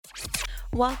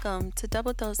Welcome to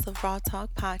Double Dose of Raw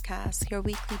Talk Podcast, your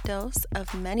weekly dose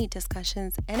of many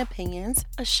discussions and opinions,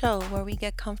 a show where we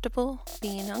get comfortable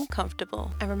being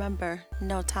uncomfortable. And remember,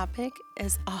 no topic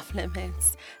is off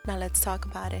limits. Now let's talk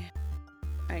about it.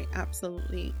 I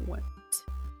absolutely went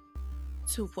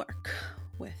to work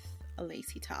with a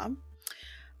lacy top,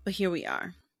 but here we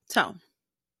are. So,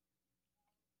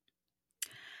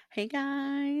 hey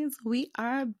guys, we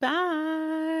are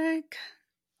back.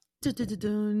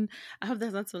 I hope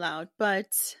that's not too loud,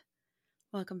 but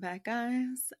welcome back,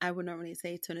 guys. I would normally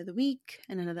say to another week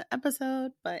and another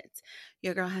episode, but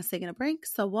your girl has taken a break.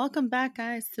 So welcome back,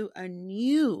 guys, to a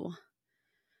new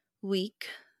week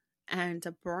and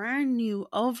a brand new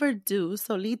overdue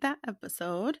Solita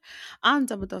episode on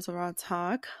Double Dose of Raw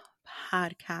Talk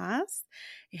podcast.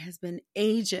 It has been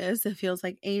ages. It feels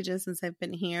like ages since I've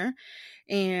been here.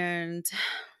 And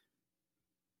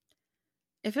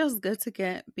it feels good to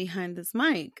get behind this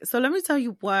mic. So let me tell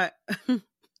you what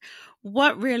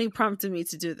really prompted me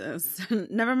to do this.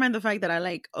 Never mind the fact that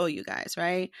I owe you guys,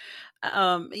 right?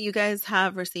 You guys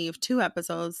have received 2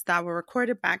 episodes that were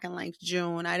recorded back in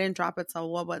June. I didn't drop it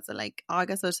till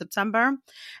August or September.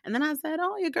 And then I said,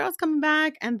 oh, your girl's coming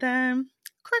back. And then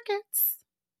crickets.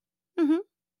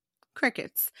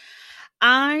 Crickets.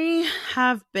 I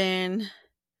have been,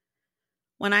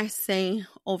 when I say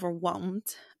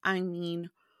overwhelmed, I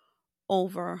mean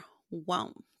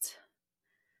overwhelmed.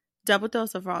 Double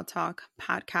Dose of Raw Talk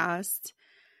podcast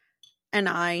and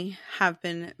I have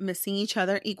been missing each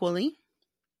other equally.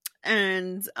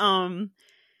 And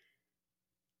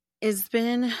it's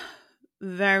been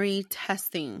very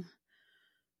testing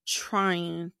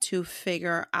trying to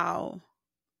figure out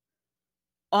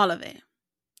all of it.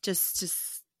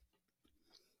 Just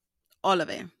all of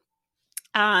it.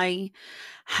 I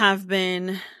have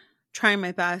been trying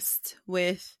my best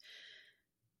with,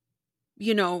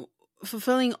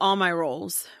 fulfilling all my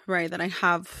roles, right, that I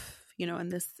have, on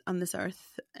this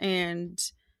earth. And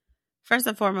first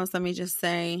and foremost, let me just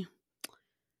say,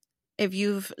 if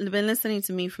you've been listening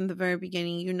to me from the very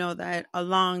beginning, you know that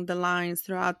along the lines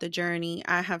throughout the journey,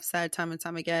 I have said time and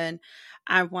time again,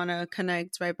 I want to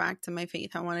connect right back to my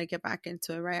faith. I want to get back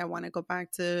into it, right? I want to go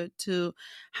back to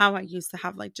how I used to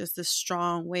have just this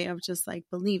strong way of just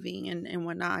believing and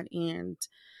whatnot. And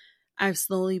I've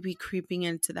slowly been creeping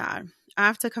into that. I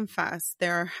have to confess,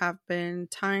 there have been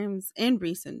times in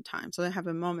recent times, so there have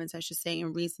been moments, I should say,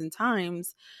 in recent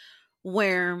times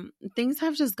where things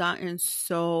have just gotten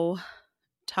so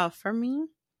tough for me.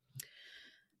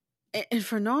 And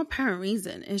for no apparent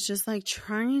reason. It's just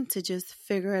trying to just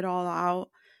figure it all out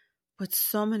with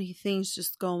so many things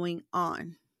just going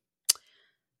on,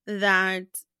 that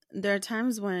there are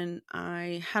times when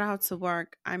I head out to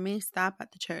work, I may stop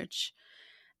at the church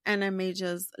and I may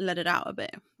just let it out a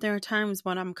bit. There are times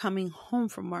when I'm coming home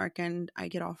from work and I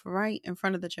get off right in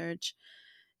front of the church,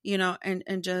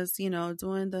 and just,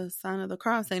 doing the sign of the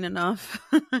cross ain't enough.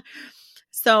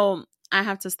 So I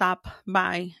have to stop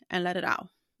by and let it out.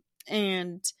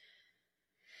 And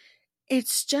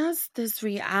it's just this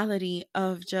reality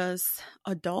of just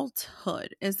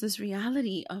adulthood. It's this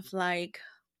reality of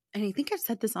and I think I've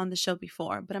said this on the show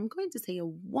before, but I'm going to say it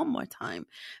one more time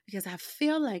because I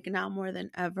feel like now more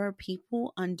than ever,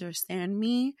 people understand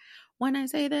me when I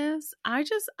say this. I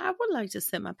would like to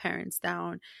sit my parents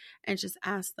down and just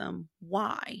ask them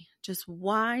why. Just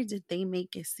why did they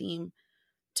make it seem,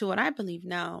 to what I believe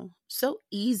now, so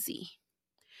easy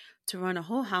to run a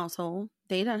whole household?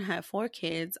 They done have 4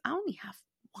 kids. I only have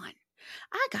 1.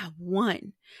 I got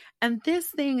 1. And this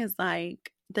thing is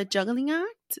the juggling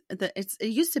act. It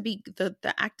used to be the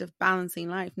act of balancing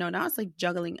life. No, now it's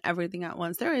juggling everything at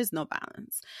once. There is no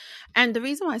balance. And the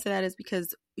reason why I say that is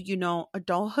because,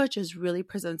 adulthood just really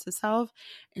presents itself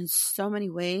in so many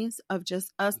ways of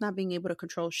just us not being able to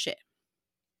control shit.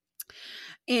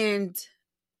 And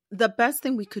the best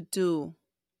thing we could do,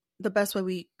 the best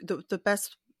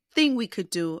thing we could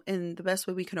do and the best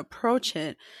way we can approach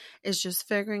it is just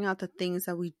figuring out the things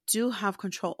that we do have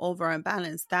control over and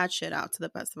balance that shit out to the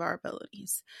best of our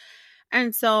abilities.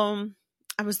 And so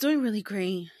I was doing really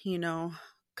great,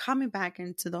 coming back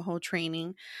into the whole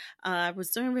training. I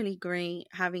was doing really great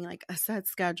having a set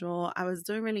schedule. I was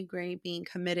doing really great being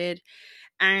committed.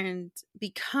 And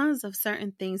because of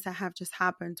certain things that have just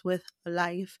happened with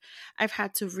life, I've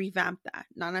had to revamp that.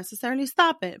 Not necessarily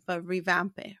stop it, but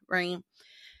revamp it, right?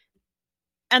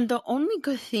 And the only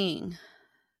good thing,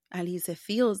 at least it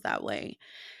feels that way,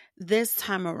 this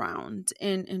time around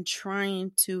in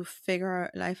trying to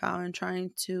figure life out and trying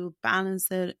to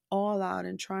balance it all out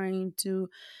and trying to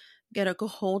get a good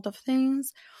hold of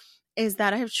things is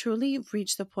that I have truly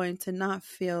reached the point to not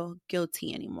feel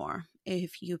guilty anymore.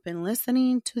 If you've been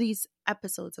listening to these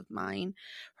episodes of mine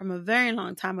from a very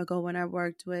long time ago when I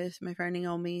worked with my friend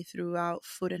Naomi throughout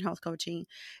food and health coaching,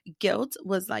 guilt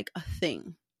was like a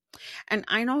thing. And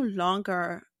I no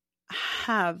longer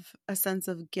have a sense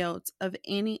of guilt of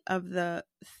any of the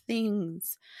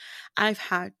things I've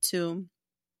had to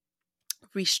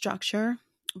restructure,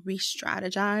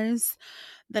 re-strategize,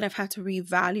 that I've had to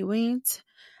reevaluate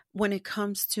when it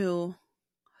comes to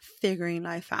figuring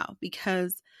life out.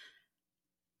 Because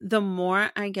the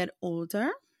more I get older,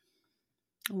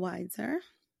 wiser,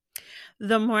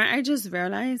 the more I just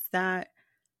realize that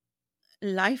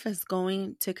life is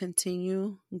going to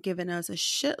continue giving us a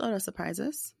shitload of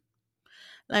surprises.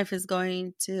 Life is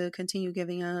going to continue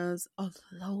giving us a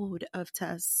load of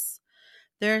tests.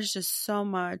 There's just so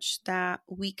much that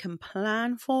we can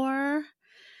plan for.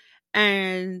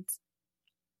 And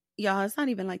y'all, it's not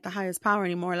even like the highest power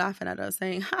anymore laughing at us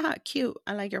saying, haha, cute,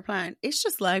 I like your plan. It's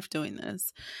just life doing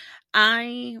this.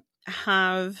 I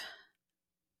have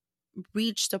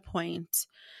reached a point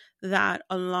that,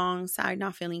 alongside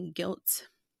not feeling guilt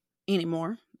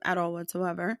anymore at all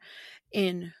whatsoever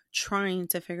in trying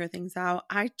to figure things out,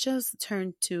 I just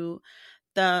turned to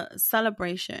the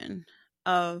celebration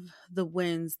of the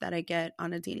wins that I get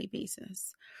on a daily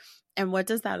basis. And what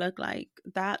does that look like?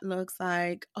 That looks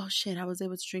like, oh shit, I was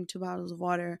able to drink 2 bottles of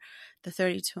water, the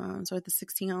 32 ounce or the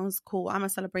 16 ounce. Cool. I'm going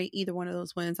to celebrate either one of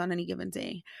those wins on any given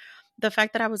day. The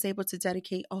fact that I was able to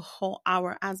dedicate a whole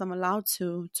hour, as I'm allowed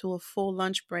to a full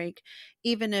lunch break,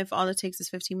 even if all it takes is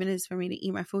 15 minutes for me to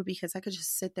eat my food, because I could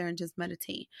just sit there and just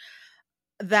meditate.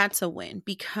 That's a win,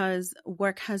 because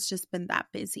work has just been that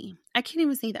busy. I can't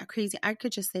even say that crazy. I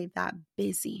could just say that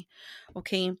busy.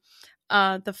 Okay.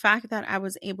 The fact that I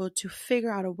was able to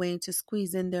figure out a way to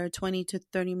squeeze in their 20 to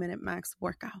 30 minute max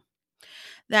workout.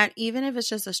 That even if it's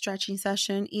just a stretching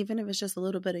session, even if it's just a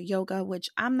little bit of yoga, which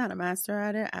I'm not a master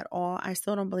at it at all. I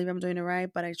still don't believe I'm doing it right,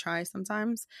 but I try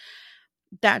sometimes.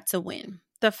 That's a win.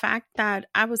 The fact that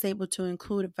I was able to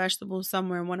include a vegetable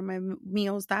somewhere in one of my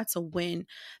meals, that's a win.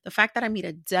 The fact that I meet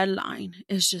a deadline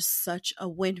is just such a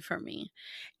win for me.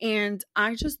 And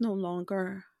I just no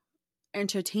longer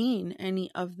entertain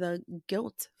any of the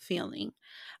guilt feeling.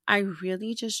 I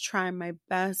really just try my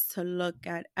best to look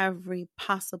at every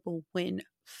possible win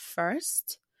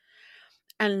first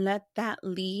and let that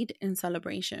lead in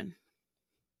celebration.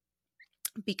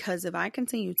 Because if I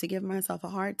continue to give myself a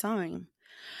hard time,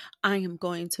 I am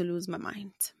going to lose my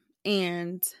mind.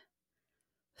 And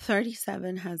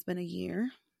 37 has been a year.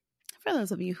 For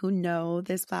those of you who know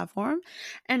this platform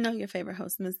and know your favorite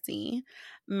host, Miss D,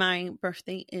 my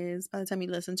birthday is, by the time you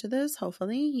listen to this,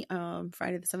 hopefully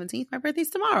Friday the 17th. My birthday's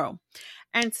tomorrow.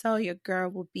 And so your girl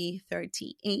will be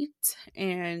 38,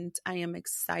 and I am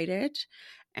excited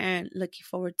and looking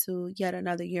forward to yet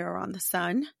another year around the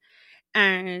sun,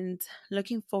 and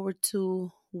looking forward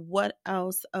to what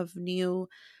else of new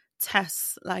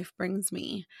tests life brings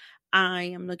me. I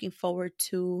am looking forward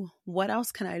to what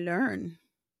else can I learn.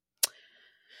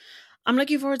 I'm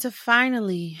looking forward to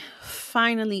finally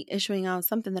issuing out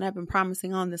something that I've been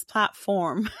promising on this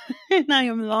platform. And I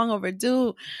am long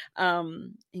overdue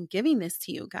in giving this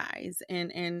to you guys.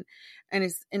 And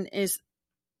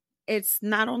it's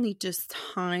not only just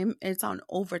time, it's on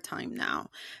overtime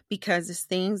now, because it's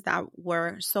things that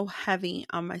were so heavy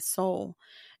on my soul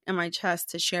and my chest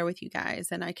to share with you guys.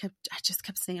 And I just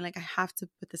kept saying, like, I have to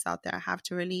put this out there. I have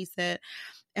to release it.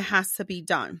 It has to be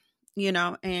done,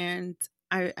 and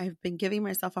I've been giving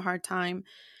myself a hard time,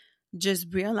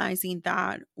 just realizing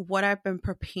that what I've been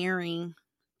preparing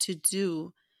to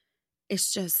do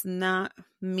is just not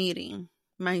meeting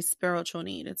my spiritual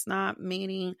need. It's not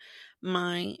meeting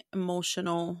my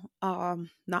emotional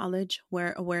knowledge,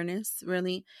 awareness,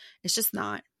 really. It's just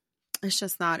not.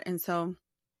 And so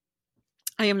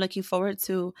I am looking forward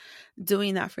to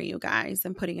doing that for you guys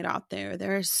and putting it out there.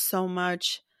 There is so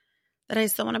much that I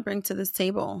still want to bring to this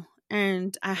table.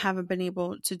 And I haven't been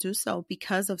able to do so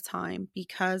because of time,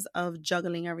 because of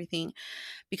juggling everything,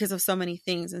 because of so many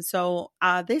things. And so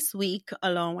this week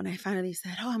alone, when I finally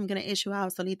said, I'm going to issue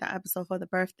out Solita episode for the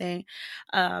birthday,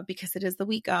 because it is the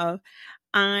week of,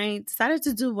 I decided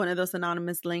to do one of those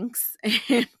anonymous links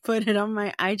and put it on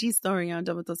my IG story on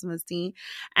Double Dose Miss D.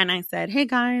 And I said, hey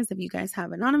guys, if you guys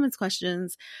have anonymous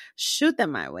questions, shoot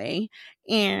them my way.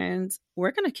 And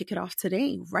we're going to kick it off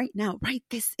today, right now, right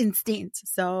this instant.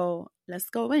 So let's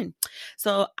go in.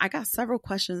 So I got several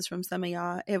questions from some of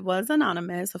y'all. It was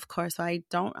anonymous, of course. So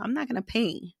I'm not going to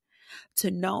pay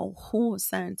to know who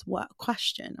sent what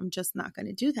question. I'm just not going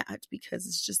to do that because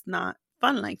it's just not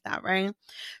fun like that, right?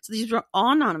 So these were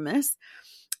all anonymous.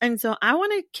 And so I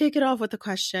want to kick it off with a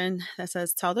question that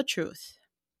says, tell the truth.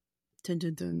 Dun,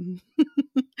 dun, dun.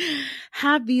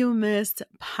 Have you missed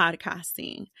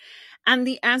podcasting? And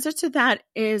the answer to that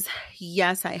is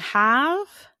yes, I have.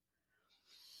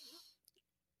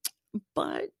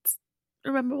 But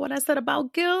remember what I said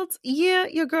about guilt? Yeah,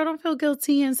 your girl don't feel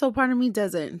guilty, and so part of me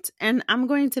doesn't. And I'm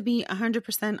going to be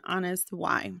 100% honest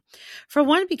why. For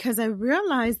one, because I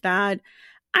realized that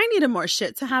I needed more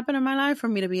shit to happen in my life for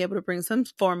me to be able to bring some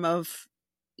form of,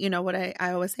 what I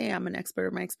always say, I'm an expert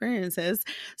of my experiences.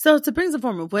 So to bring some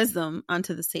form of wisdom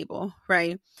onto the table,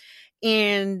 right?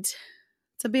 And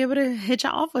to be able to hit you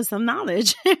off with some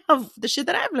knowledge of the shit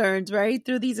that I've learned, right,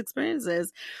 through these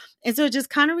experiences. And so it just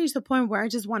kind of reached the point where I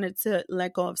just wanted to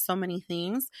let go of so many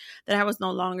things that I was no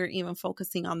longer even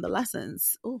focusing on the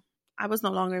lessons. Ooh, I was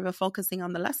no longer even focusing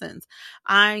on the lessons.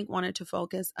 I wanted to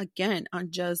focus again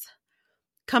on just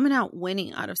coming out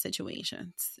winning out of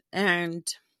situations. And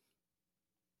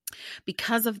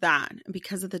because of that,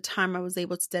 because of the time I was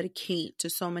able to dedicate to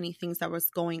so many things that was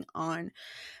going on,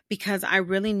 because I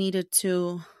really needed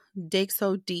to dig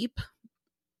so deep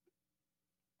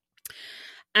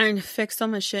and fix so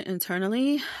much shit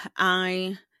internally,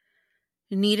 I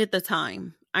needed the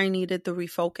time. I needed the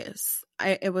refocus.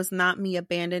 It was not me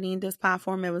abandoning this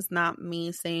platform. It was not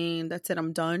me saying, that's it,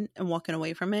 I'm done, and walking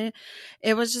away from it.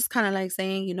 It was just kind of like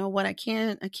saying, you know what, I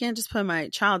can't just put my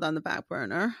child on the back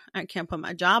burner. I can't put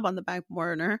my job on the back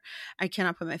burner. I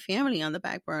cannot put my family on the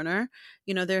back burner.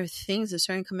 There are things, there's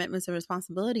certain commitments and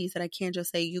responsibilities that I can't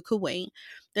just say, you could wait.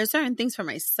 There's certain things for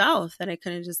myself that I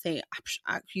couldn't just say,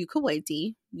 you could wait,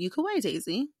 D. You could wait,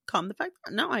 Daisy. Calm the fuck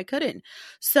down. No, I couldn't.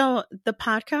 So the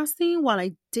podcasting, while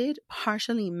I did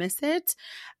partially miss it,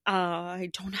 I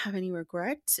don't have any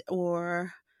regret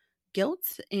or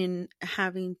guilt in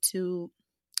having to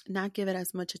not give it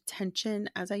as much attention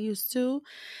as I used to.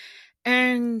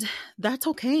 And that's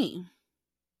okay.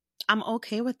 I'm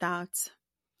okay with that.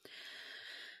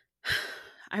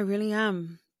 I really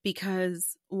am.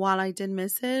 Because while I did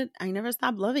miss it, I never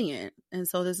stopped loving it. And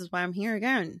so this is why I'm here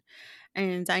again.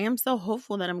 And I am so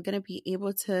hopeful that I'm going to be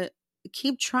able to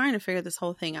keep trying to figure this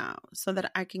whole thing out so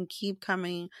that I can keep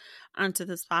coming onto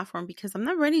this platform, because I'm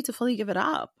not ready to fully give it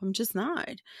up. I'm just not.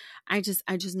 I just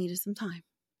needed some time.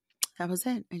 That was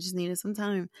it. I just needed some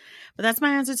time. But that's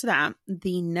my answer to that.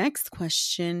 The next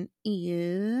question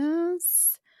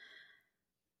is,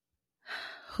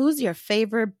 who's your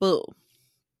favorite boo?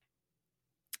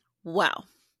 Well,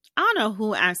 I don't know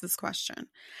who asked this question.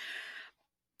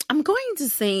 I'm going to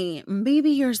say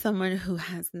maybe you're someone who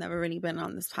has never really been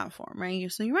on this platform,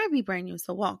 right? So you might be brand new.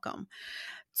 So welcome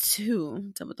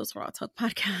to Double Dose Raw Talk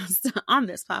podcast. On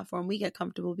this platform, we get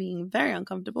comfortable being very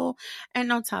uncomfortable, and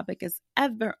no topic is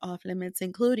ever off limits,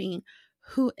 including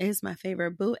who is my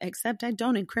favorite boo, except I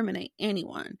don't incriminate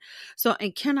anyone. So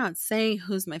I cannot say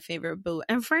who's my favorite boo.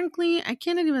 And frankly, I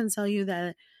cannot even tell you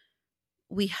that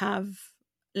we have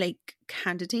like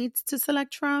candidates to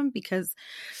select from, because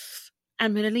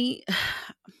admittedly,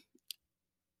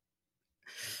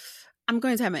 I'm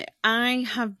going to admit, I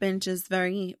have been just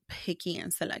very picky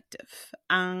and selective.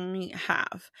 I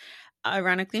have.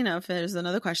 Ironically enough, there's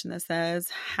another question that says,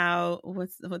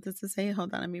 what does it say?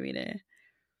 Hold on, let me read it.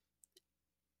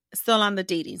 Still on the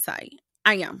dating site.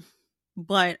 I am.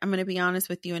 But I'm going to be honest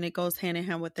with you, and it goes hand in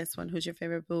hand with this one. Who's your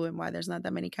favorite boo and why there's not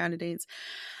that many candidates?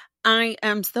 I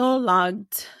am still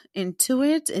logged into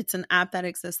it. It's an app that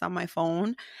exists on my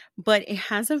phone, but it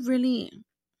hasn't really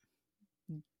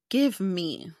given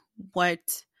me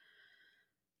what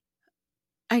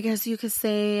I guess you could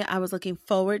say I was looking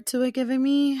forward to it giving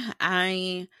me.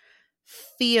 I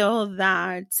feel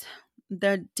that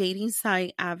the dating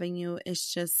site avenue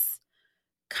is just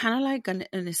kind of like an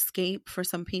escape for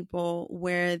some people,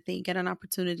 where they get an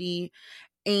opportunity,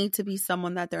 A, to be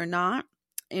someone that they're not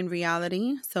in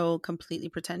reality, so completely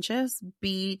pretentious,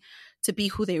 B, to be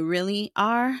who they really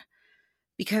are,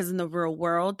 because in the real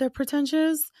world they're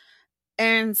pretentious,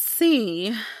 and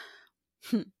C,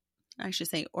 I should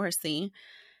say, or C,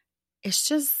 it's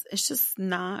just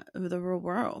not the real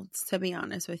world, to be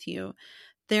honest with you.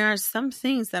 There are some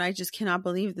things that I just cannot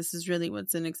believe this is really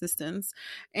what's in existence.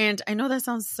 And I know that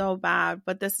sounds so bad,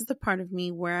 but this is the part of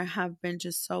me where I have been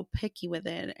just so picky with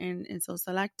it and so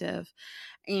selective.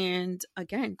 And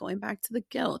again, going back to the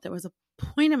guilt, there was a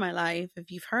point in my life,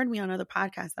 if you've heard me on other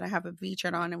podcasts that I have a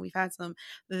featured on, and we've had some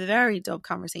very dope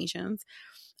conversations,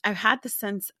 I've had the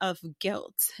sense of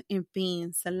guilt in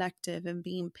being selective and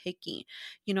being picky,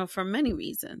 for many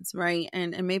reasons, right?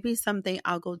 And maybe someday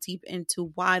I'll go deep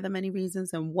into why the many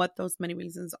reasons and what those many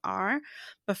reasons are.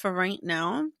 But for right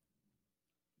now,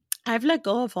 I've let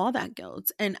go of all that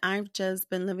guilt, and I've just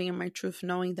been living in my truth,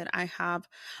 knowing that I have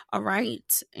a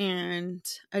right and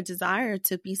a desire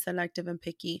to be selective and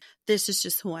picky. This is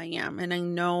just who I am. And I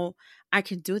know I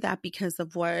can do that because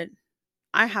of what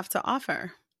I have to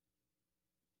offer.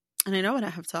 And I know what I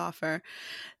have to offer.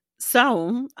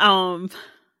 So,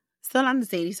 still on the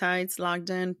dating sites,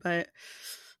 logged in, but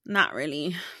not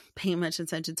really paying much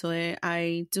attention to it.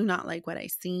 I do not like what I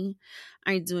see.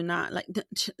 I do not like.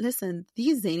 Listen,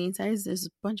 these dating sites, there's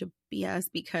a bunch of BS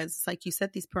because it's like you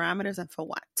set these parameters, and for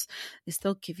what? They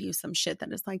still give you some shit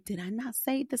that is like, did I not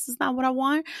say this is not what I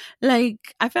want?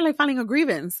 Like, I feel like filing a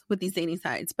grievance with these dating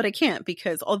sites, but I can't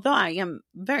because although I am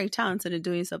very talented in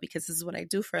doing so because this is what I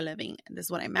do for a living and this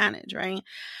is what I manage, right?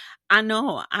 I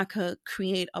know I could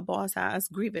create a boss ass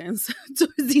grievance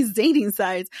towards these dating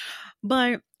sites,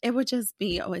 but it would just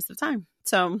be a waste of time.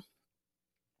 So,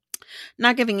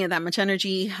 not giving it that much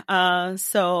energy.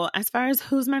 So as far as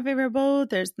who's my favorite boo,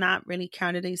 there's not really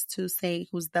candidates to say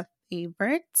who's the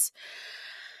favorite.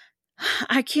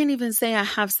 I can't even say I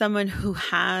have someone who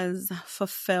has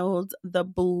fulfilled the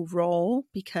boo role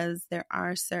because there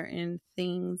are certain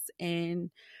things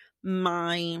in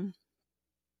my,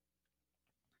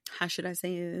 how should I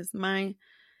say this, my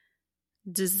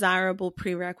desirable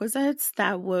prerequisites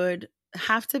that would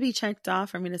have to be checked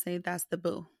off for me to say that's the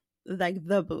boo. Like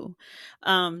the boo.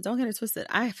 Don't get it twisted.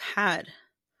 I've had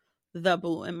the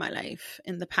boo in my life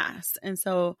in the past. And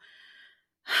so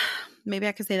maybe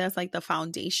I could say that's like the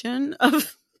foundation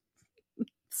of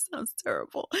sounds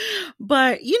terrible.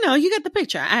 But you know, you get the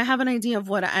picture. I have an idea of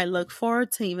what I look for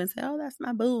to even say, oh, that's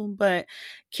my boo, but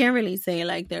can't really say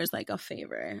like there's like a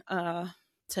favorite.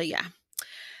 So yeah.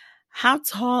 How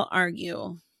tall are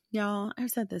you? Y'all,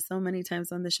 I've said this so many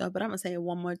times on the show, but I'm gonna say it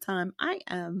one more time. I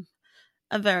am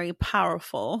a very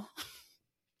powerful,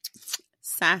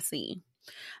 sassy,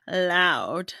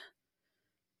 loud,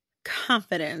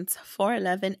 confident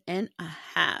 4'11 and a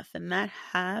half. And that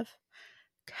half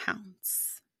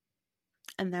counts.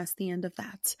 And that's the end of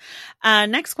that.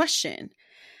 Next question.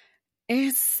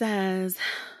 It says,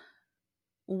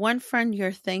 one friend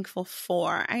you're thankful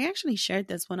for. I actually shared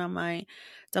this one on my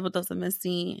Double Dose of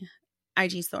Misty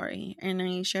IG story, and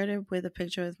I shared it with a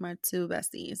picture with my two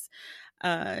besties,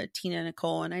 Tina and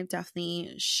Nicole, and I've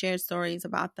definitely shared stories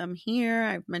about them here.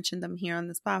 I've mentioned them here on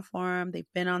this platform. They've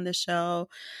been on the show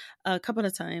a couple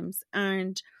of times,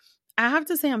 and I have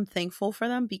to say I'm thankful for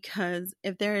them because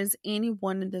if there is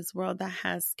anyone in this world that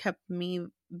has kept me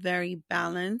very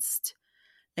balanced,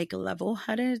 like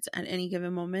level-headed at any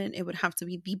given moment, it would have to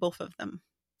be the both of them.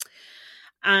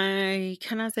 I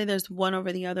cannot say there's one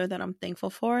over the other that I'm thankful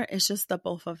for. It's just the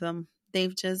both of them.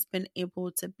 They've just been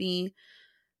able to be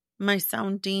my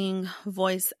sounding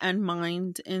voice and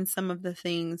mind in some of the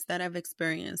things that I've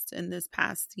experienced in this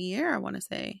past year, I want to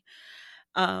say.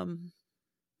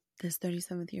 This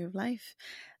 37th year of life.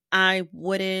 I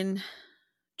wouldn't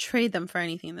trade them for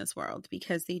anything in this world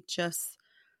because they just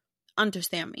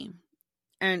understand me.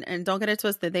 And don't get it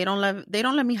twisted. They don't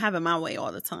let me have it my way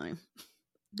all the time.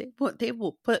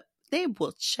 They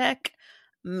will check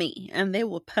me and they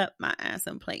will put my ass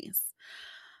in place.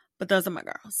 But those are my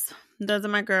girls. Those are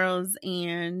my girls,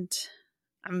 and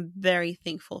I'm very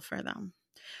thankful for them,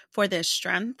 for their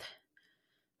strength,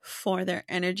 for their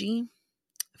energy,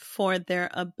 for their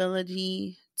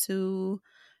ability to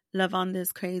love on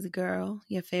this crazy girl,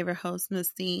 your favorite host,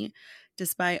 Misty,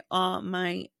 despite all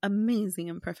my amazing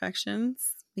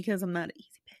imperfections, because I'm not an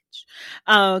easy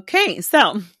bitch. Okay,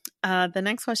 so the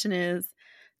next question is,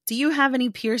 do you have any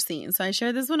piercings? So I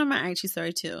shared this one on my IG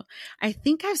story too. I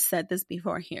think I've said this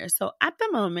before here. So at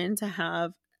the moment, I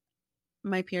have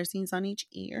my piercings on each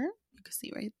ear. You can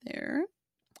see right there.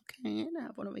 Okay, and I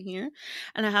have one over here.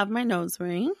 And I have my nose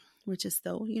ring, which is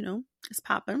still, it's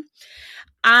popping.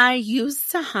 I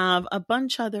used to have a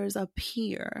bunch others up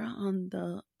here on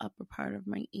the upper part of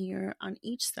my ear on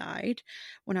each side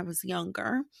when I was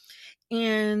younger.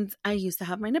 And I used to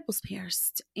have my nipples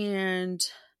pierced. And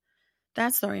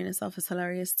that story in itself is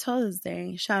hilarious. Till this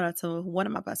day, shout out to one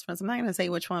of my best friends. I'm not going to say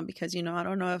which one because, I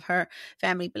don't know if her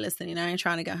family be listening. I ain't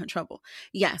trying to get her in trouble.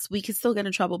 Yes, we could still get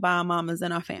in trouble by our mamas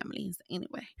and our families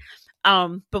anyway.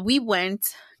 But we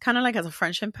went kind of like as a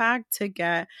friendship pact to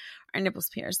get our nipples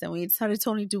pierced, and we decided to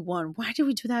only do one. Why did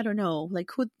we do that? I don't know. Like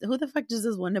who the fuck does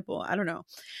this one nipple? I don't know.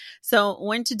 So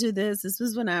went to do this. This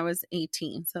was when I was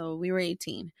 18. So we were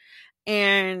 18.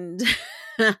 And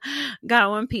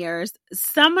got one pierced.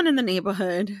 Someone in the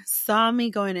neighborhood saw me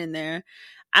going in there.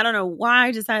 I don't know why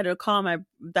I decided to call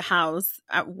the house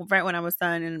right when I was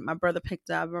done, and my brother picked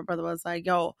up. My brother was like,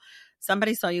 yo,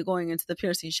 somebody saw you going into the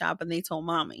piercing shop and they told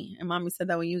mommy. And mommy said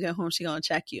that when you get home, she gonna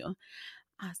check you.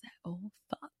 I said, oh,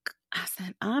 fuck. I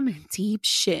said, I'm in deep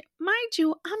shit. Mind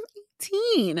you, I'm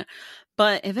 18.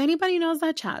 But if anybody knows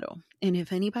La Chato, and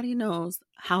if anybody knows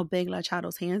how big La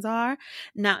Chato's hands are,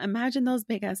 now imagine those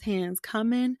big ass hands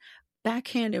coming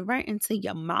backhanded right into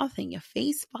your mouth and your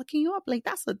face, fucking you up. Like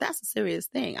that's a serious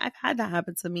thing. I've had that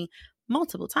happen to me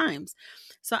multiple times.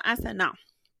 So I said, no,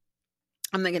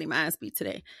 I'm not getting my ass beat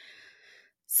today.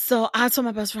 So I told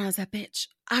my best friend, I said, bitch,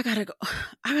 I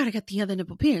gotta get the other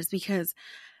nipple pierced because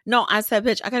no, I said,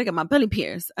 bitch, I gotta get my belly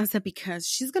pierced. I said, because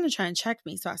she's gonna try and check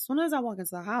me. So as soon as I walk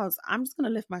into the house, I'm just gonna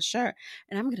lift my shirt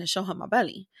and I'm gonna show her my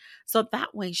belly. So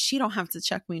that way she don't have to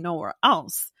check me nowhere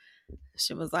else.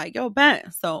 She was like, yo,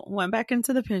 bet. So went back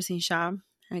into the piercing shop.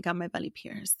 I got my belly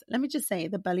pierced. Let me just say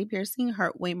the belly piercing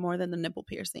hurt way more than the nipple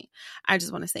piercing. I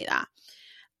just want to say that.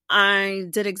 I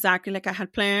did exactly like I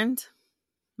had planned.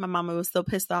 My mama was still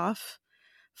pissed off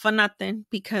for nothing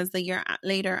because the year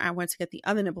later I went to get the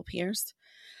other nipple pierced.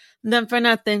 Then for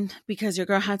nothing because your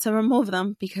girl had to remove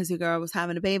them because your girl was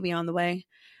having a baby on the way.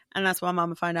 And that's why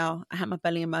mama found out I had my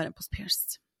belly and my nipples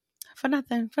pierced. For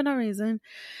nothing, for no reason.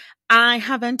 I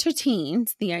have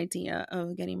entertained the idea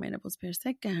of getting my nipples pierced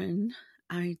again.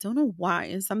 I don't know why.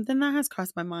 It's something that has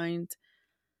crossed my mind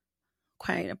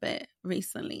quite a bit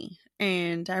recently.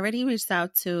 And I already reached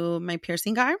out to my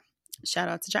piercing guy. Shout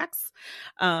out to Jax.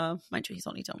 Mind you, he's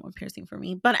only done one piercing for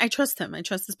me, but I trust him. I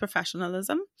trust his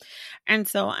professionalism. And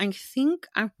so I think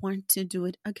I want to do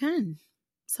it again.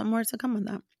 Some more to come on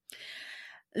that.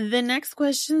 The next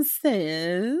question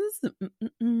says,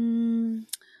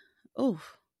 oh,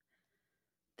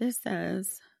 this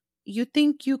says, you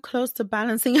think you close to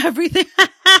balancing everything?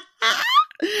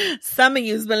 Some of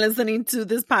you's been listening to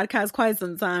this podcast quite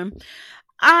some time.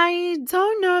 I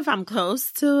don't know if I'm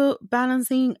close to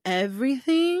balancing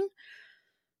everything.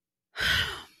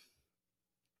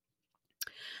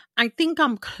 I think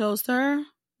I'm closer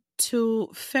to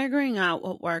figuring out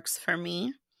what works for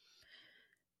me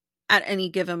at any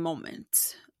given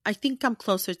moment. I think I'm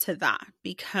closer to that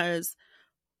because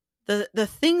the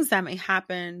things that may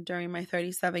happen during my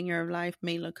 37-year of life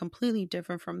may look completely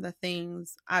different from the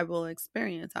things I will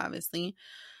experience, obviously,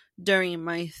 during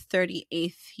my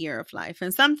 38th year of life.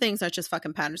 And some things are just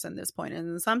fucking patterns at this point,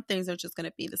 and some things are just going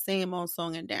to be the same old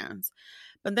song and dance.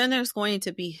 But then there's going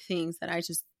to be things that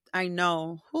I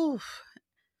know, and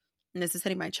this is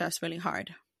hitting my chest really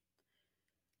hard.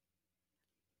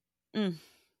 I'm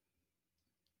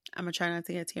going to try not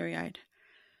to get teary-eyed.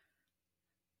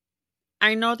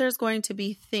 I know there's going to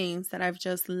be things that I've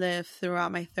just lived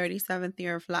throughout my 37th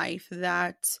year of life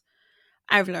that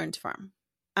I've learned from.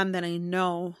 And then I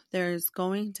know there's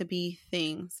going to be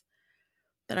things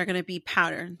that are going to be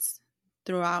patterns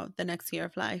throughout the next year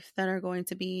of life that are going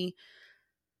to be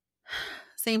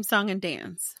same song and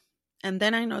dance. And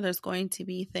then I know there's going to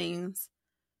be things,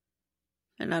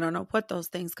 and I don't know what those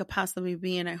things could possibly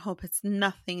be, and I hope it's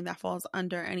nothing that falls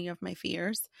under any of my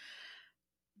fears.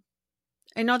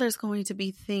 I know there's going to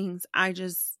be things I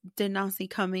just did not see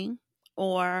coming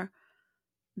or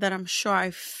that I'm sure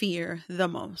I fear the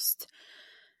most.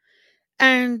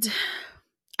 And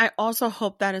I also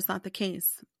hope that is not the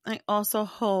case. I also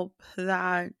hope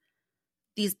that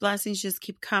these blessings just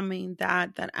keep coming,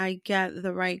 that I get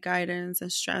the right guidance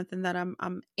and strength, and that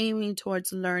I'm aiming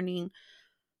towards learning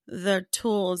the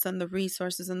tools and the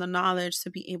resources and the knowledge to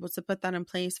be able to put that in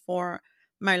place for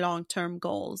my long-term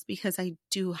goals, because I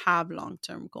do have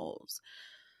long-term goals.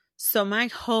 So my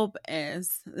hope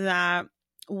is that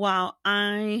while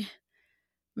I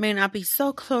may not be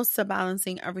so close to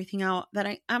balancing everything out, that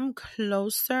I am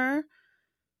closer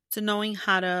to knowing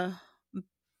how to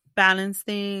balance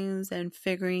things and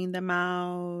figuring them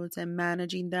out and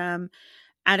managing them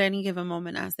at any given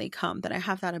moment as they come, that I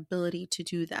have that ability to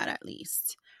do that at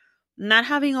least. Not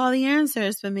having all the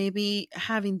answers, but maybe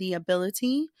having the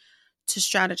ability to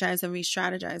strategize and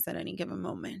re-strategize at any given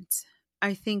moment.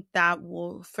 I think that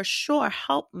will for sure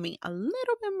help me a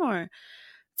little bit more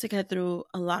to get through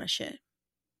a lot of shit.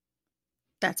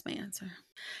 That's my answer.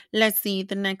 Let's see.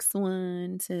 The next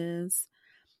one says,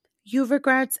 you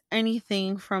regret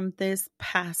anything from this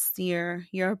past year?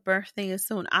 Your birthday is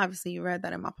soon. Obviously, you read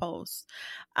that in my post.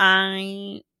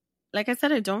 Like I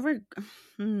said, I don't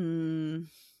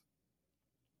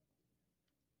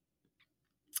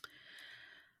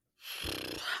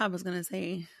I was going to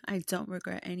say I don't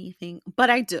regret anything, but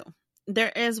I do.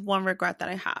 There is one regret that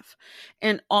I have.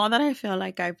 And all that I feel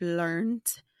like I've learned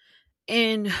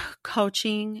in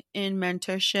coaching, in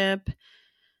mentorship,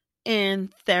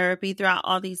 in therapy throughout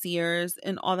all these years,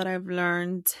 and all that I've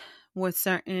learned with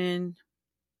certain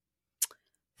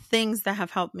things that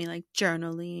have helped me, like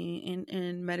journaling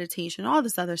and meditation, all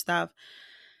this other stuff,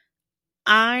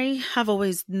 I have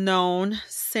always known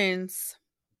since,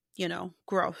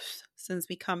 growth, since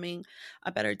becoming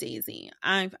a better Daisy.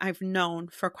 I've known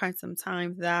for quite some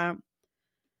time that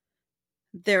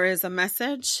there is a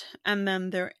message, and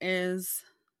then there is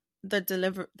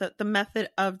the method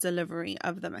of delivery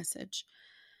of the message,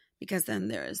 because then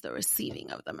there is the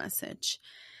receiving of the message.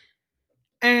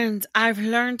 And I've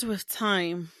learned with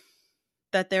time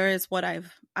that there is what I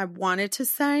wanted to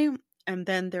say, and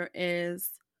then there is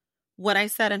what I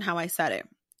said and how I said it.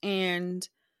 And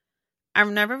I've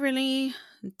never really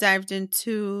dived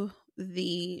into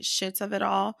the shits of it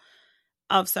all,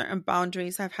 of certain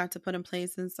boundaries I've had to put in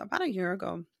place since about a year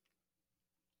ago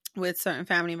with certain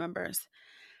family members.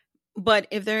 But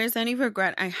if there is any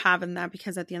regret I have in that,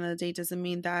 because at the end of the day, it doesn't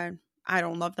mean that I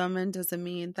don't love them, and doesn't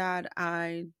mean that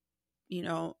I,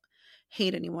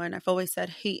 hate anyone. I've always said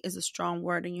hate is a strong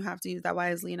word and you have to use that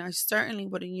wisely. And I certainly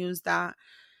wouldn't use that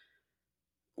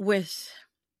with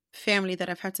family that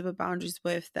I've had to put boundaries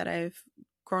with, that I've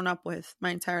grown up with my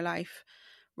entire life,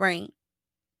 right?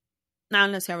 Not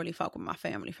unless I really fuck with my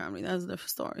family. That's a different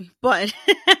story. But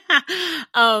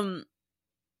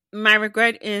my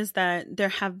regret is that there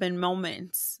have been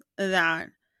moments that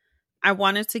I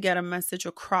wanted to get a message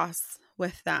across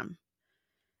with them.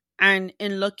 And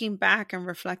in looking back and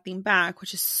reflecting back,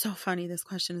 which is so funny, this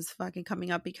question is fucking coming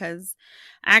up because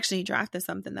I actually drafted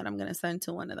something that I'm going to send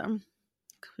to one of them,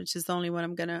 which is the only one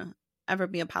I'm going to ever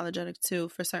be apologetic to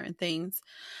for certain things.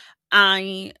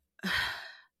 I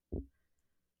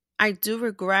do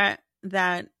regret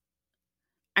that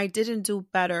I didn't do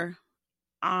better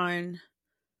on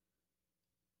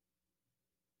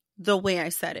the way I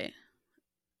said it,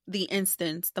 the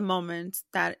instance, the moment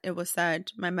that it was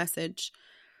said. My message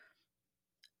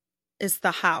is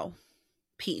the how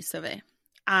piece of it.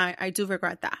 I do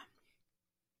regret that,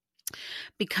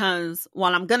 because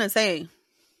while I'm going to say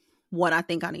what I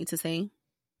think I need to say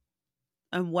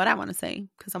and what I want to say,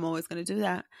 because I'm always going to do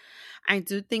that, I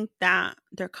do think that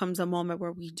there comes a moment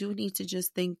where we do need to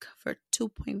just think for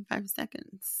 2.5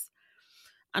 seconds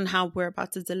on how we're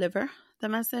about to deliver the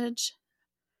message,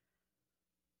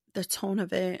 the tone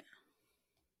of it,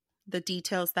 the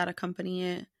details that accompany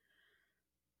it.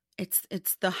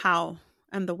 It's the how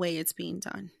and the way it's being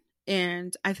done.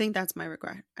 And I think that's my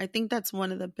regret. I think that's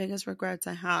one of the biggest regrets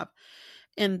I have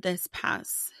in this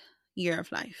past year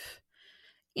of life.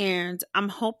 And I'm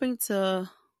hoping to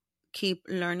keep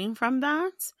learning from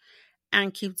that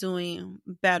and keep doing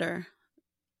better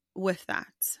with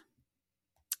that,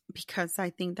 because I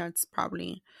think that's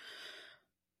probably,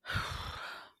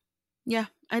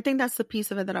 I think that's the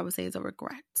piece of it that I would say is a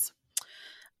regret.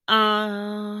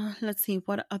 Let's see,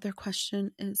 what other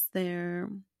question is there?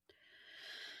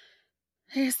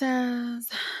 He says,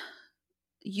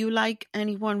 you like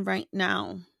anyone right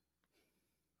now?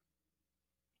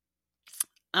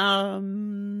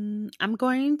 I'm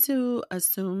going to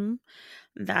assume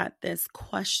that this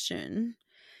question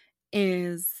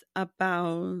is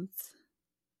about,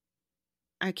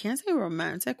 I can't say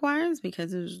romantic wise,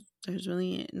 because there's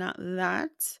really not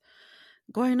that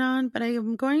going on, but I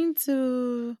am going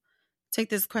to take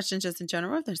this question just in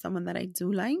general. If there's someone that I do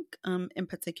like, in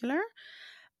particular,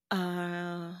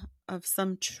 of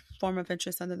some form of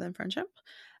interest other than friendship,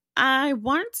 I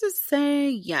want to say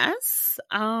yes,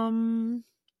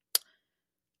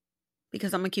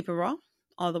 because I'm gonna keep it raw,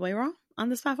 all the way raw on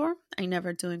this platform. I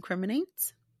never do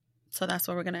incriminate, so that's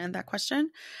where we're gonna end that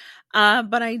question.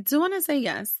 But I do want to say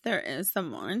yes, there is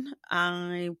someone.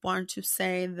 I want to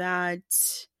say that,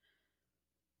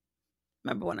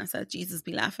 remember when I said Jesus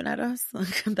be laughing at us?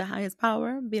 The highest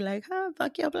power be like,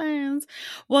 fuck your plans.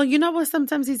 Well, you know what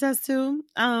sometimes he says too?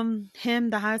 Him,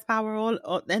 the highest power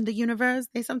all in the universe,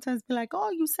 they sometimes be like,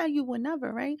 oh, you said you would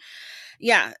never, right?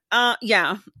 Yeah.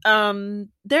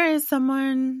 There is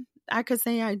someone I could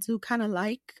say I do kind of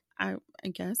like. I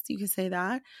guess you could say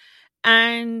that.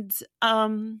 And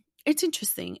it's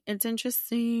interesting. It's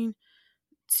interesting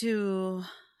to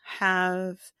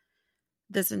have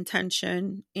this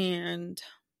intention and,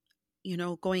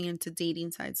 going into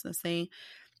dating sites, let's say,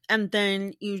 and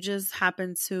then you just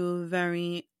happen to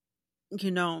very,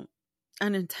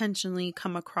 unintentionally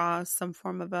come across some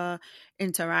form of a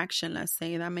interaction, let's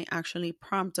say, that may actually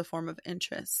prompt a form of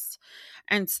interest.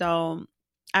 And so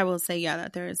I will say, yeah,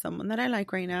 that there is someone that I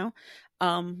like right now.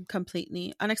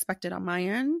 Completely unexpected on my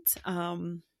end.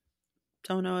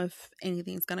 Don't know if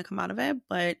anything's going to come out of it,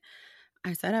 but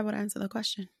I said I would answer the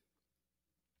question.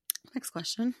 Next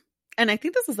question. And I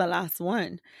think this is the last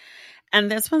one.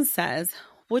 And this one says,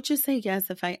 would you say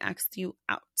yes if I asked you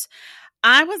out?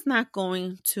 I was not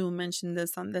going to mention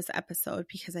this on this episode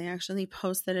because I actually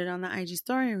posted it on the IG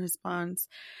story response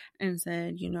and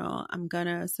said, I'm going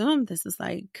to assume this is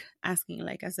like asking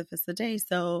like as if it's a day.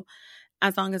 So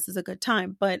as long as it's a good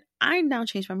time. But I now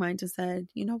changed my mind to said,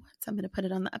 you know what? I'm going to put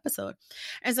it on the episode.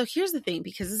 And so here's the thing,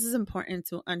 because this is important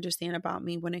to understand about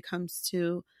me when it comes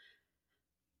to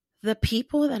the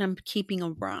people that I'm keeping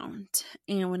around.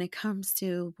 And when it comes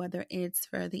to whether it's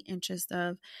for the interest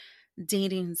of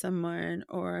dating someone,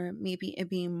 or maybe it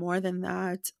being more than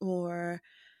that, or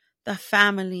the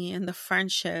family and the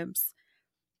friendships,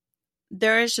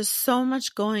 there is just so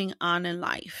much going on in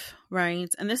life, right?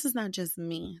 And this is not just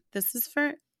me. This is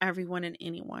for everyone and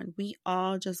anyone. We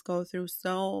all just go through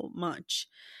so much.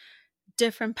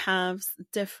 Different paths,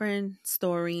 different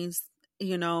stories,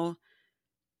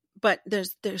 but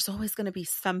there's always going to be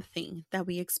something that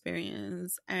we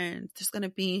experience, and there's going to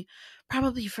be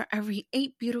probably for every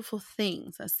 8 beautiful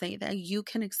things, let's say, that you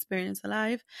can experience in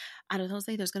life, out of those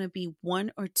 8 there's going to be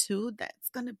 1 or 2 that's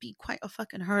going to be quite a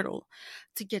fucking hurdle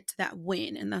to get to that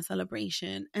win and that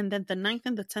celebration. And then the 9th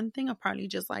and the 10th thing are probably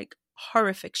just like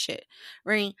horrific shit,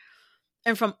 right?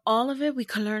 And from all of it we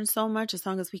can learn so much as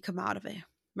long as we come out of it,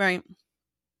 right?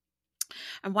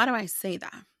 And why do I say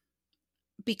that?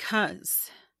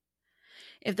 Because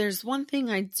if there's one thing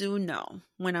I do know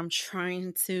when I'm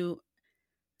trying to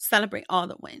celebrate all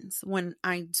the wins, when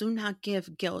I do not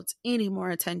give guilt any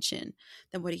more attention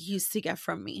than what it used to get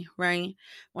from me, right?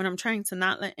 When I'm trying to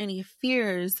not let any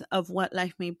fears of what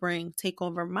life may bring take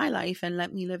over my life and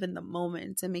let me live in the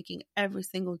moment and making every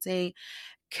single day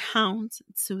count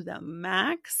to the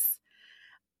max.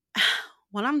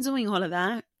 While I'm doing all of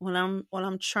that, while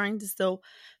I'm trying to still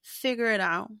figure it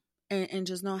out and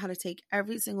just know how to take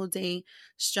every single day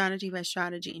strategy by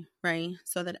strategy, right?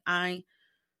 So that I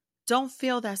don't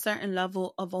feel that certain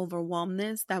level of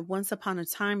overwhelmness that once upon a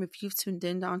time, if you've tuned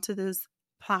in onto this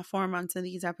platform, onto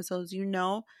these episodes, you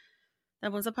know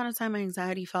that once upon a time my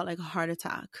anxiety felt like a heart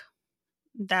attack,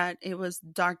 that it was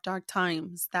dark, dark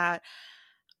times, that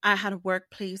I had a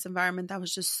workplace environment that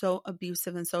was just so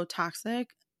abusive and so toxic.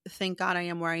 Thank God I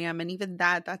am where I am. And even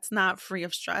that's not free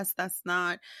of stress. That's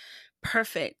not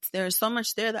perfect. There's so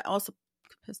much there that also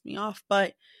pissed me off.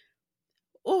 But,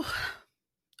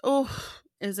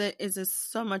 is it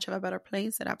so much of a better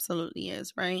place? It absolutely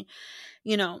is, right?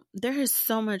 There is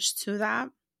so much to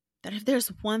that if there's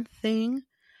one thing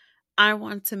I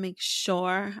want to make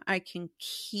sure I can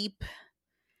keep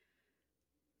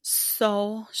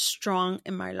so strong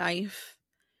in my life,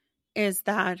 is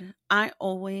that I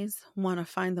always want to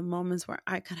find the moments where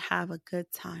I could have a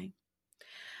good time.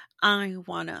 I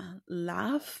want to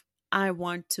laugh. I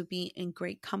want to be in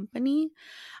great company.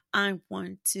 I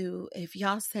want to, if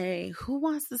y'all say, who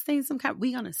wants to sing some kind,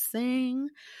 we're going to sing.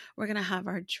 We're going to have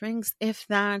our drinks. If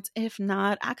not,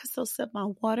 I could still sip my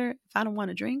water if I don't want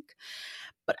to drink.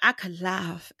 But I could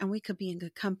laugh and we could be in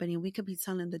good company. We could be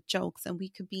telling the jokes and we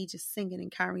could be just singing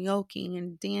and karaoke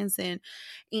and dancing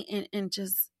and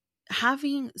just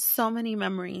having so many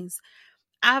memories.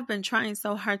 I've been trying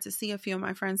so hard to see a few of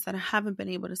my friends that I haven't been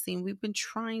able to see. We've been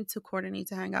trying to coordinate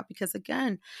to hang out because,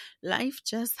 again, life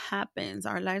just happens.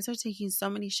 Our lives are taking so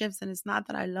many shifts, and it's not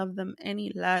that I love them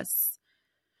any less.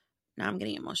 Now I'm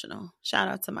getting emotional. Shout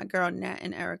out to my girl, Nat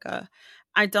and Erica.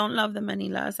 I don't love them any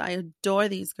less. I adore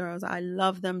these girls. I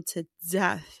love them to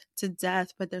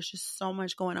death, but there's just so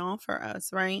much going on for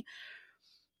us, right?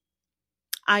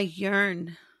 I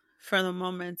yearn for the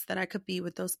moments that I could be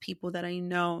with those people that I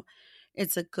know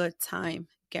it's a good time,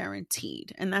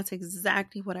 guaranteed. And that's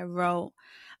exactly what I wrote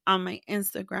on my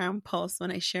Instagram post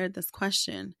when I shared this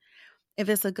question. If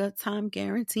it's a good time,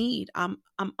 guaranteed, I'm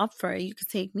up for it. You could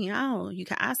take me out. You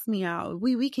could ask me out.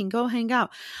 We can go hang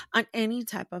out on any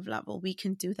type of level. We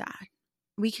can do that.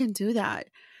 We can do that.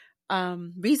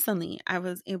 Recently, I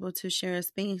was able to share a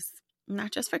space,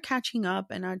 not just for catching up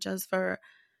and not just for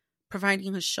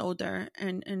providing a shoulder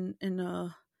and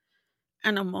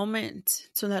a moment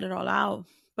to let it all out,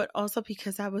 but also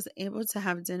because I was able to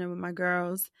have dinner with my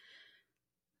girls,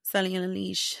 Sally and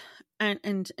Alish,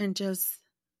 and just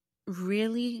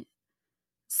really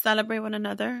celebrate one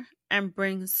another and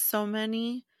bring so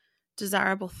many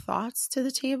desirable thoughts to the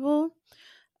table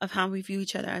of how we view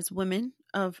each other as women,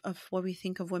 of what we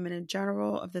think of women in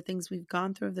general, of the things we've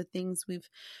gone through, of the things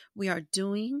we are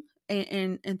doing,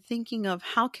 and thinking of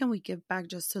how can we give back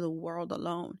just to the world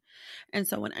alone. And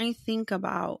so when I think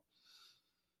about,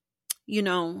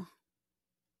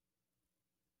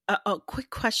 a quick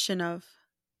question of,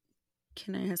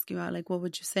 can I ask you out? Like, what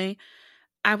would you say?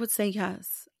 I would say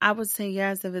yes. I would say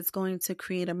yes if it's going to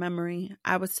create a memory.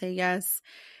 I would say yes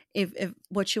if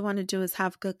what you want to do is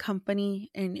have good company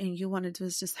and you want to do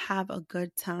is just have a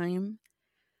good time,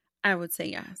 I would say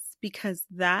yes, because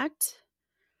that's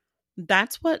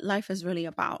what life is really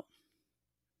about.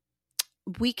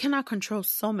 We cannot control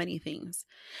so many things.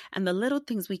 And the little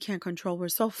things we can't control, we're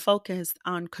so focused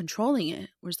on controlling it.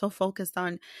 We're so focused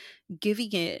on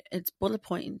giving it its bullet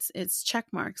points, its check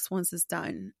marks once it's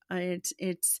done.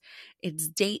 It's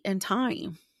date and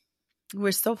time.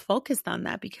 We're so focused on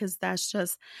that because that's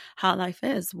just how life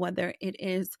is, whether it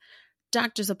is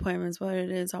doctor's appointments, whether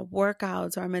it is our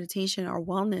workouts, our meditation, our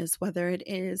wellness, whether it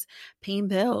is paying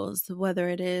bills, whether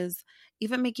it is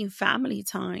even making family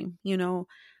time,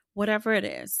 whatever it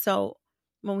is. So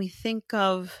when we think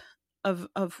of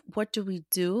what do we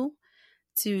do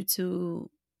to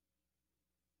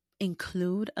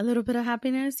include a little bit of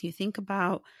happiness, you think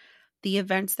about the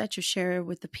events that you share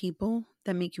with the people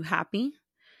that make you happy.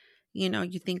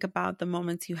 You think about the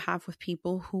moments you have with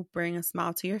people who bring a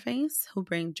smile to your face, who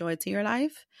bring joy to your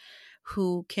life,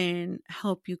 who can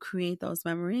help you create those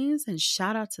memories. And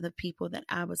shout out to the people that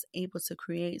I was able to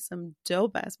create some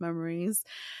dope ass memories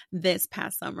this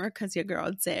past summer, because your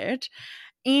girl did.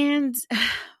 And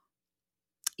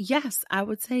yes, I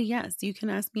would say yes. You can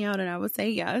ask me out and I would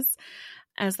say yes,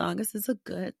 as long as it's a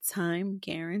good time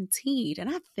guaranteed. And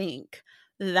I think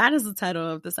that is the title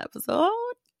of this episode.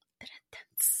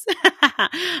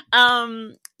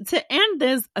 To end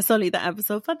this Solita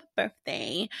episode for the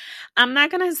birthday, I'm not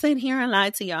gonna sit here and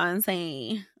lie to y'all and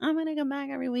say I'm gonna come back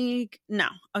every week. No,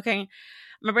 okay.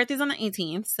 My birthday's on the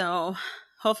 18th, so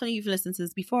hopefully you've listened to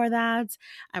this before that.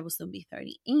 I will soon be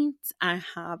 38. I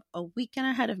have a weekend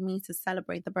ahead of me to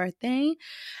celebrate the birthday.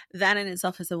 That in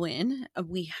itself is a win.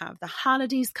 We have the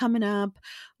holidays coming up.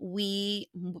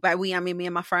 By we, I mean me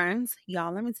and my friends.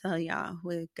 Y'all, let me tell y'all,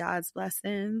 with God's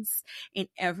blessings and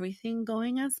everything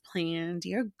going as planned,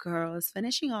 your girl is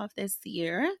finishing off this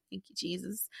year. Thank you,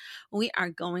 Jesus. We are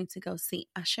going to go see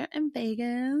Usher in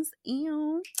Vegas.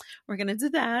 Ew. We're going to do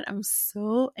that. I'm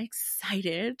so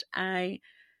excited.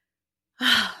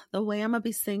 The way I'm going to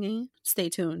be singing, stay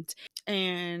tuned.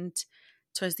 And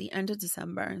towards the end of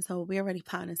December, so we already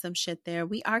planning some shit there.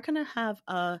 We are going to have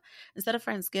instead of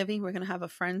Friendsgiving, we're going to have a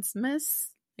Friendsmas,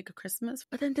 like a Christmas.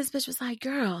 But then this bitch was like,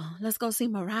 girl, let's go see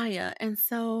Mariah. And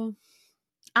so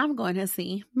I'm going to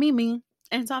see Mimi.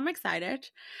 And so I'm excited.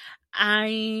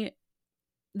 This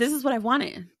is what I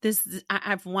wanted.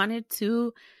 I've wanted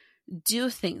to do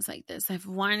things like this. I've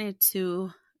wanted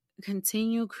to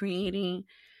continue creating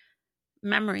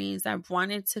memories. I've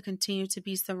wanted to continue to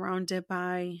be surrounded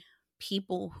by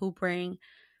people who bring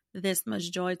this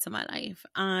much joy to my life.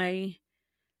 I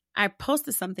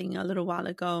posted something a little while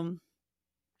ago,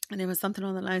 and it was something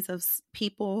on the lines of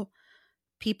people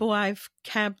I've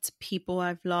kept, people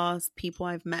I've lost, people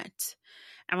I've met.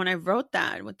 And when I wrote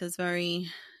that with this very,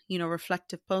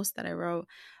 reflective post that I wrote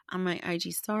on my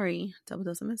IG story, Double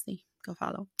Dose of Misty, go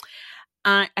follow,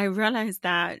 I realized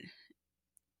that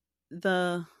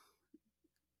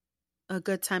a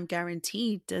good time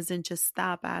guaranteed doesn't just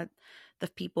stop at the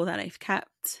people that I've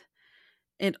kept.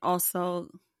 It also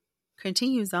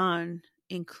continues on,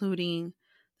 including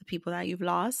the people that you've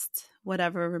lost,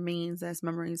 whatever remains as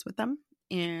memories with them,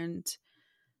 and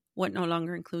what no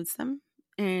longer includes them.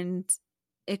 And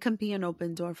it can be an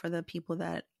open door for the people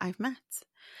that I've met.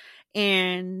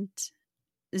 And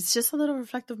it's just a little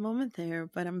reflective moment there,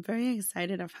 but I'm very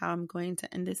excited of how I'm going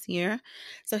to end this year.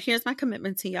 So here's my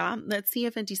commitment to y'all. Let's see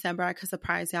if in December I could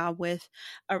surprise y'all with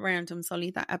a random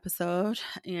Solita episode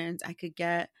and I could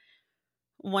get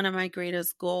one of my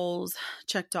greatest goals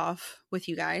checked off with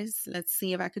you guys. Let's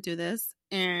see if I could do this.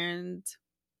 And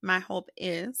my hope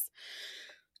is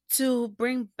to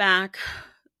bring back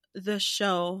the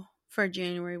show for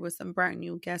January with some brand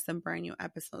new guests and brand new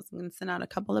episodes. I'm going to send out a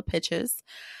couple of pitches,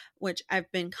 which I've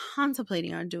been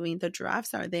contemplating on doing. The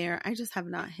drafts are there. I just have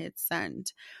not hit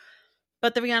send.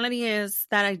 But the reality is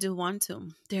that I do want to.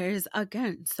 There is,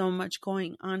 again, so much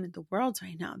going on in the world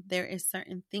right now. There is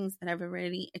certain things that I've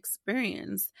already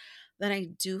experienced that I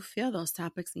do feel those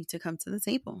topics need to come to the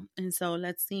table. And so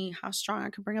let's see how strong I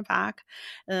can bring it back.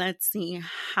 Let's see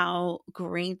how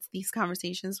great these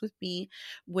conversations would be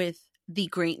with the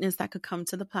greatness that could come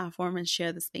to the platform and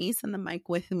share the space and the mic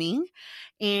with me.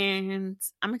 And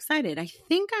I'm excited. I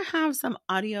think I have some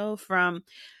audio from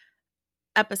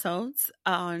episodes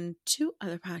on 2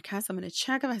 other podcasts. I'm going to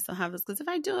check if I still have those, because if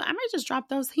I do, I might just drop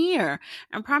those here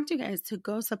and prompt you guys to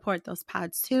go support those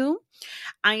pods too.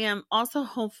 I am also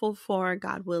hopeful for,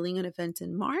 God willing, an event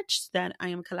in March that I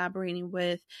am collaborating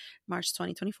with, March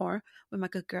 2024, with my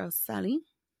good girl Sally.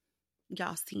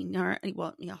 y'all seen her.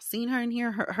 Well, y'all seen her in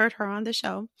here, heard her on the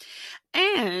show.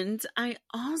 And I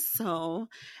also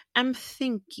am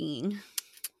thinking,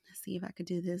 let's see if I could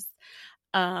do this.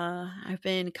 I've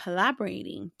been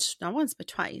collaborating not once but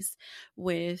twice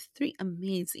with 3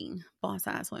 amazing boss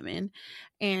ass women,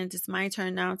 and it's my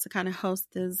turn now to kind of host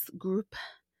this group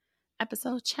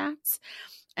episode chats.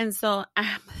 And so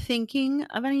I'm thinking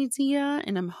of an idea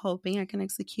and I'm hoping I can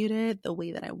execute it the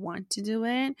way that I want to do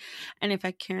it. And if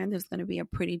I can, there's going to be a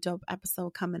pretty dope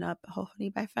episode coming up, hopefully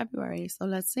by February. So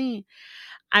let's see.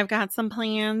 I've got some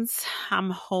plans. I'm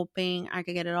hoping I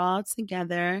could get it all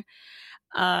together.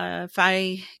 If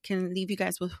I can leave you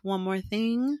guys with one more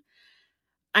thing,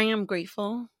 I am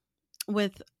grateful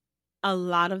with a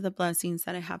lot of the blessings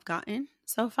that I have gotten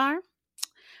so far.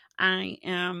 I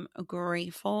am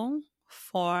grateful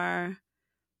for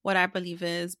what I believe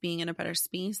is being in a better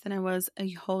space than I was a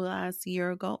whole last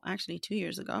year ago, actually 2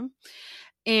 years ago.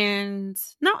 And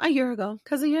not a year ago,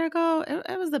 because a year ago,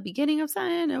 it was the beginning of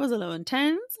something. It was a little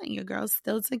intense, and your girl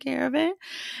still took care of it.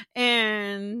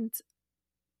 And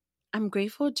I'm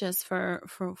grateful just for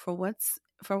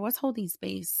what's holding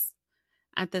space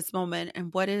at this moment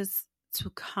and what is to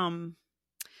come.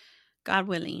 God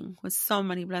willing, with so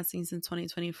many blessings in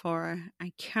 2024.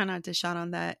 I cannot dish out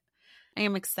on that. I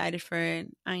am excited for it.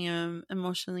 I am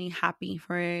emotionally happy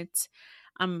for it.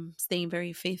 I'm staying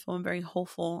very faithful and very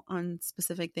hopeful on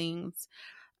specific things,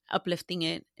 uplifting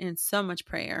it in so much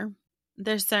prayer.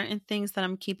 There's certain things that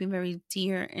I'm keeping very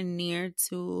dear and near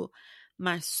to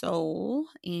my soul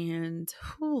and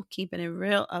keeping it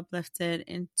real uplifted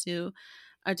into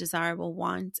a desirable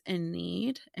want and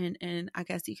need. And I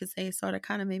guess you could say sort of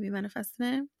kind of maybe manifesting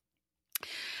it.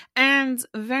 And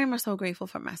very much so grateful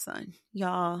for my son.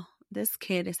 Y'all, this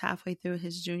kid is halfway through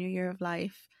his junior year of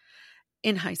life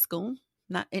in high school,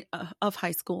 not in, of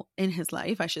high school in his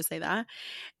life, I should say that.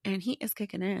 And he is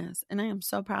kicking ass. And I am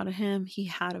so proud of him. He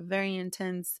had a very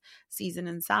intense season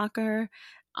in soccer.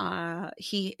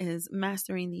 He is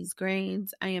mastering these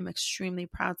grades. I am extremely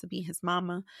proud to be his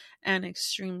mama and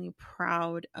extremely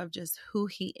proud of just who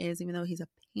he is, even though he's a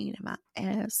pain in my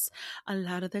ass a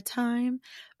lot of the time,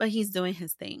 but he's doing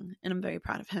his thing and I'm very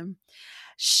proud of him.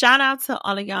 Shout out to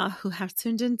all of y'all who have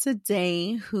tuned in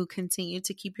today, who continue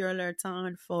to keep your alerts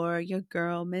on for your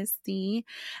girl Misty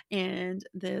and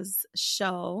this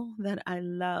show that I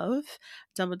love,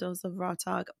 Double Dose of Raw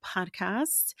Talk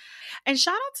podcast. And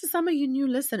shout out to some of you new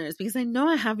listeners, because I know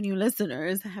I have new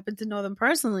listeners. I happen to know them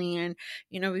personally. And,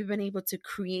 we've been able to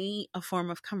create a form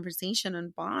of conversation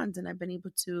and bond. And I've been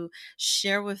able to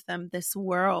share with them this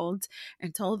world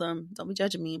and told them, don't be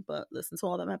judging me, but listen to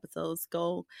all them episodes.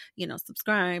 Go,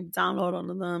 subscribe, download all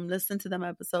of them, listen to them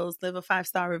episodes, leave a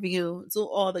 5-star review, do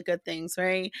all the good things,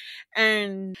 right?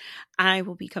 And I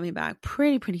will be coming back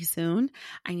pretty soon.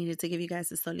 I needed to give you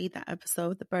guys a Solita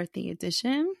episode, the birthday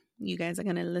edition. You guys are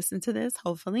going to listen to this,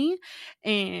 hopefully.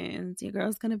 And your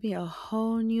girl's going to be a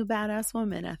whole new badass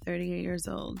woman at 38 years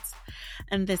old.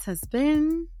 And this has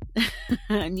been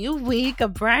a new week, a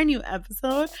brand new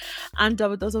episode on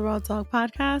Double Dose of Raw Talk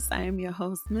podcast. I am your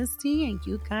host, Misty, and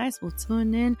you guys will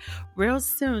tune in real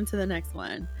soon to the next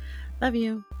one. Love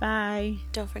you. Bye.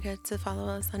 Don't forget to follow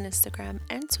us on Instagram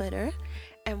and Twitter.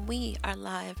 And we are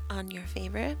live on your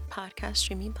favorite podcast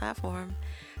streaming platform.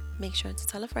 Make sure to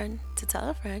tell a friend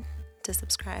to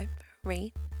subscribe,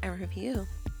 rate, and review.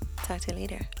 Talk to you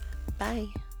later. Bye.